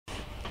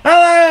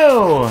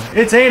Hello!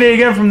 It's Andy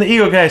again from the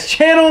Egocast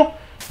channel,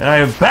 and I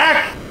am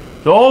back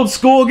to old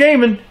school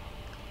gaming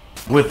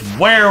with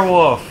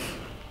Werewolf.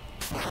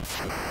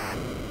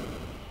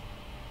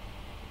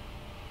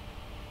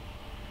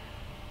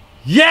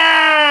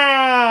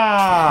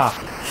 Yeah!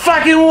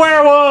 Fucking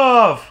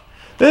Werewolf!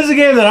 This is a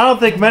game that I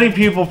don't think many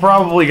people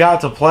probably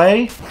got to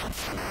play.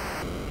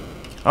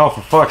 Oh,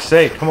 for fuck's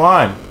sake, come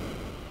on.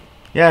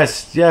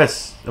 Yes,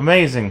 yes,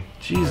 amazing.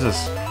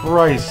 Jesus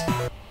Christ.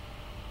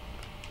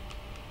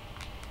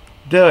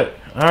 Do it.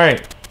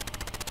 Alright.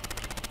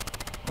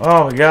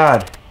 Oh my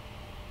god.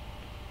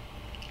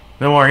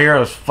 No more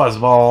heroes,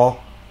 fuzzball.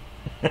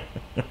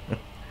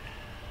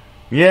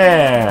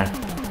 Yeah.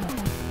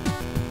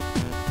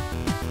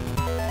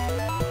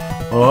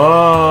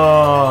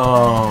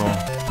 Oh.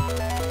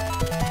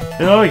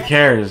 Nobody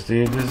cares,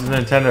 dude. This is a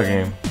Nintendo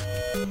game.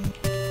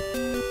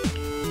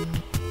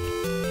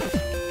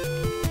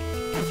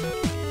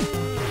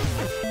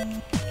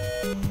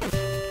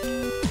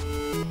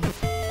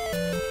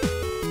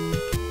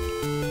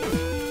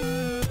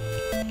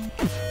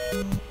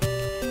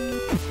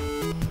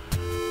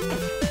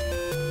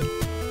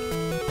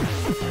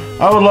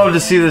 I would love to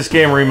see this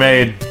game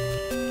remade.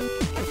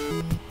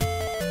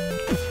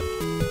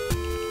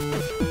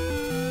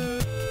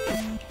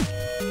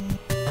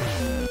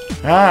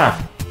 Ah.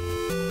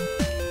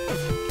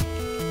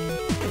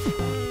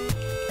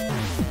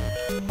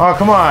 Oh,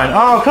 come on.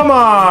 Oh, come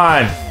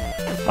on.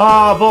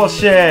 Oh,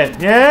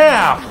 bullshit.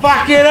 Yeah.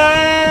 Fuck it,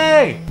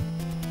 eh?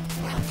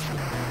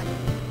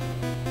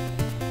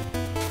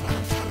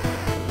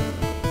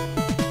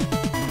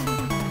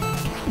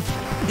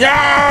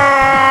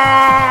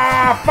 Yeah!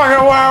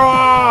 Fucking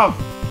werewolf!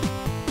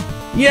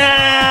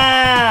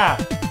 Yeah!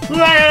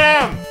 Look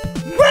at him!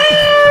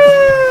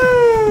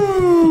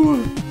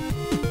 Woo!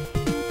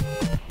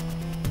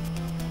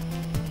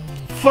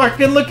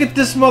 Fucking look at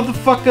this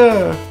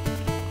motherfucker!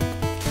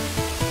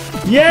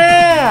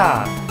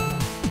 Yeah!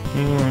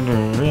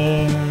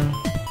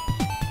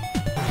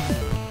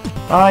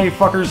 Ah, you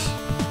fuckers.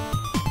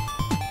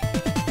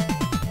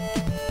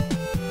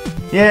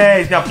 Yeah,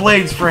 he's got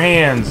blades for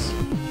hands.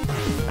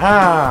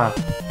 Ah.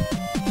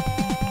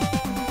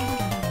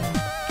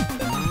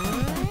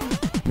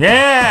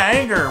 Yeah,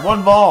 anger.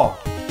 One ball.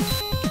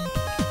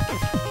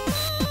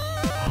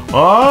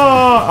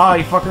 Oh,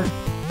 you fucker.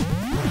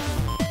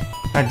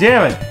 God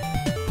damn it.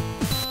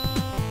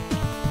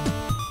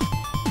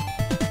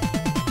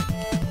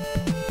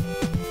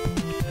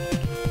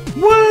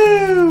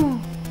 Woo!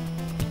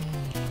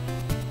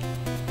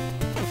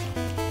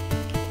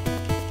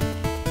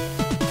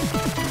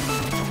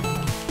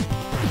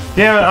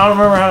 Damn it, I don't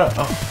remember how to...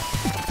 Oh.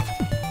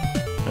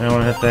 I don't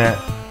want to hit that.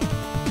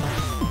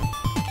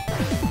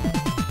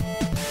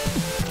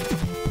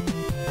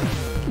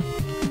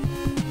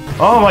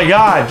 Oh my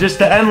god, just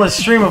the endless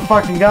stream of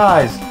fucking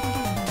guys.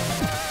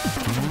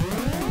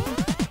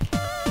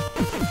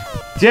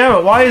 Damn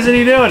it, why isn't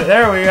he doing it?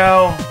 There we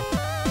go.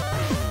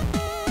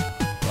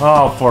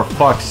 Oh, for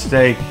fuck's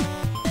sake.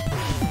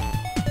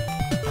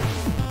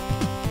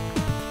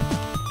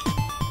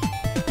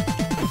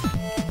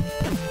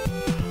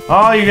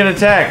 Oh, you can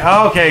attack.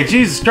 Oh, okay,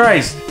 Jesus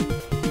Christ.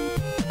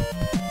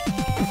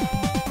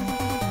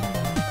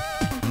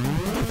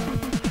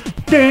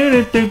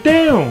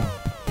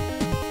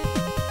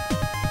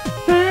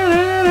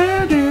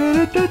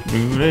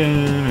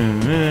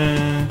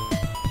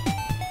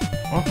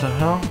 What the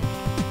hell?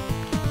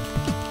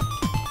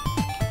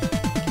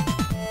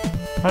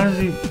 How does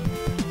he...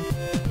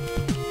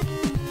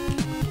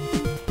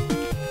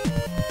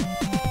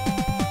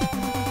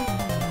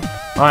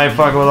 I ain't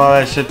fucking with all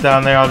that shit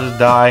down there, I'll just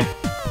die.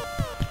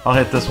 I'll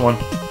hit this one.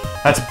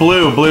 That's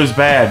blue. Blue's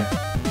bad.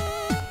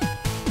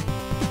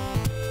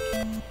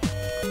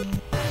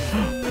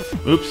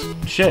 Oops.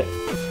 Shit.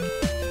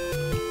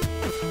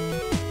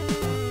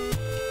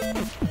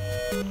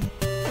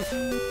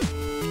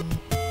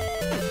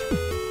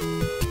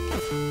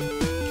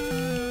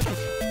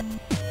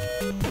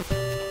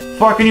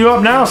 Fucking you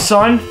up now,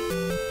 son.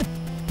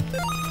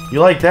 You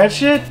like that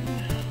shit?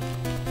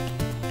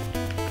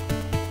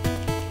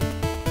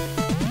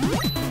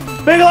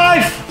 Big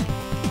life!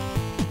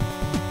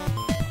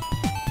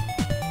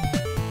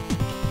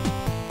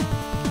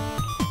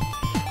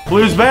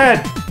 Blue's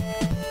bad.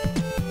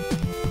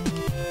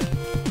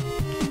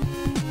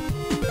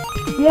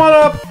 What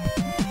up?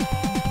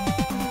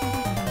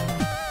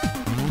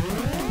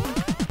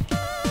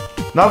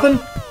 Nothing?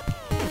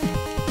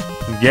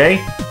 Gay?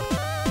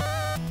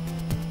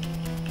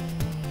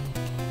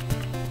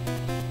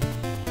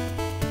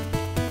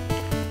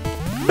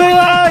 Big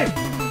life!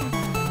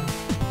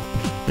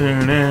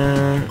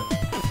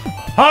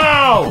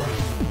 Oh!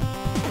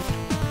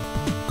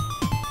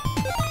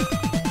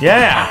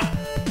 Yeah!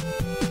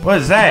 What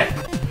is that?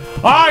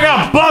 Oh, I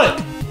got a bullet!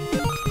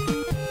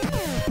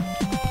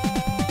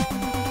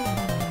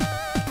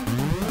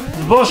 This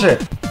is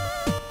bullshit.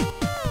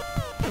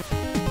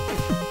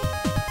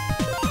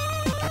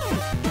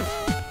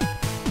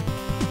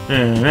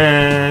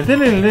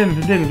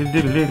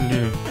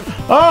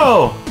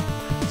 Oh!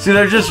 See,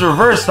 they're just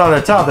reversed on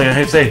the top.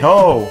 They say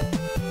ho.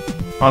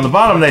 On the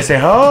bottom, they say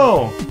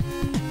ho.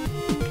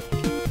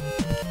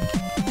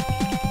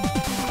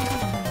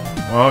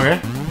 Okay.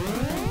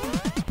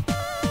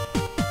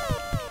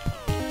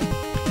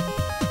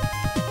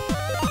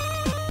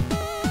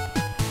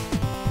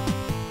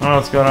 I don't know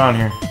what's going on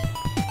here.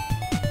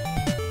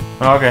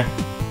 Okay.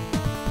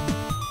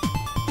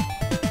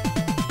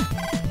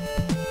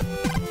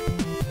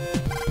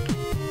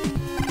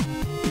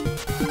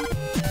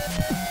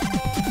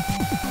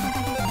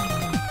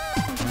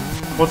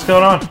 What's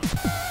going on?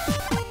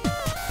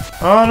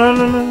 Oh, no,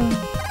 no, no, no.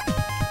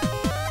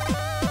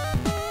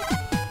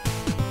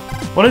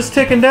 What is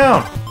ticking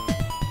down?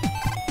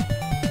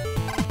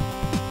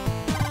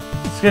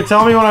 It's gonna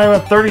tell me when I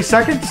have 30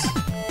 seconds?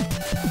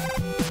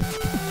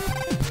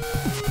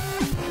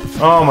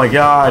 Oh my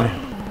god.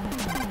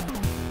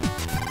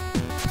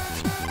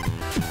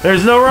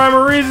 There's no rhyme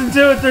or reason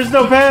to it. There's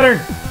no pattern.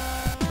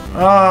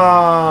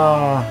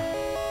 Ah.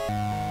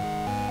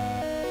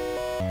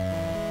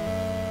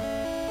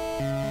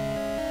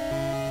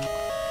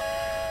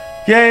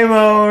 Game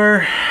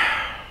over.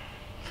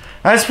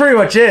 That's pretty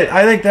much it.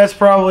 I think that's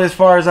probably as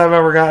far as I've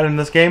ever gotten in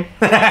this game.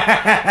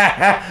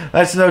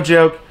 That's no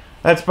joke.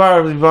 That's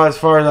probably about as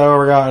far as I've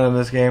ever gotten in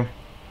this game.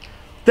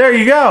 There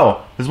you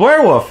go. It's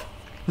Werewolf.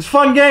 It's a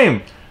fun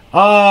game.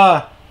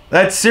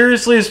 That's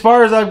seriously as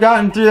far as I've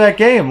gotten through that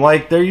game.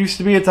 Like, there used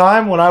to be a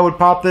time when I would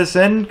pop this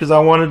in because I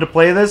wanted to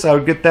play this. I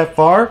would get that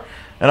far,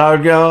 and I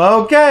would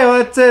go, okay, well,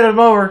 that's it. I'm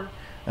over.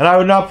 And I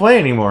would not play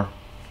anymore.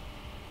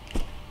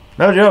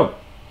 No joke.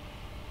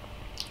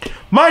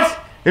 But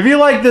if you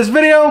like this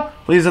video,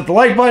 please hit the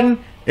like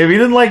button. If you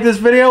didn't like this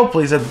video,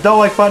 please hit the don't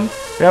like button.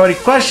 If you have any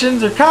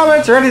questions or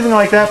comments or anything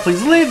like that,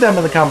 please leave them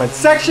in the comments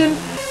section.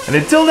 And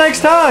until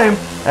next time,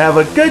 have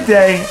a good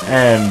day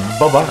and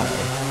bye-bye.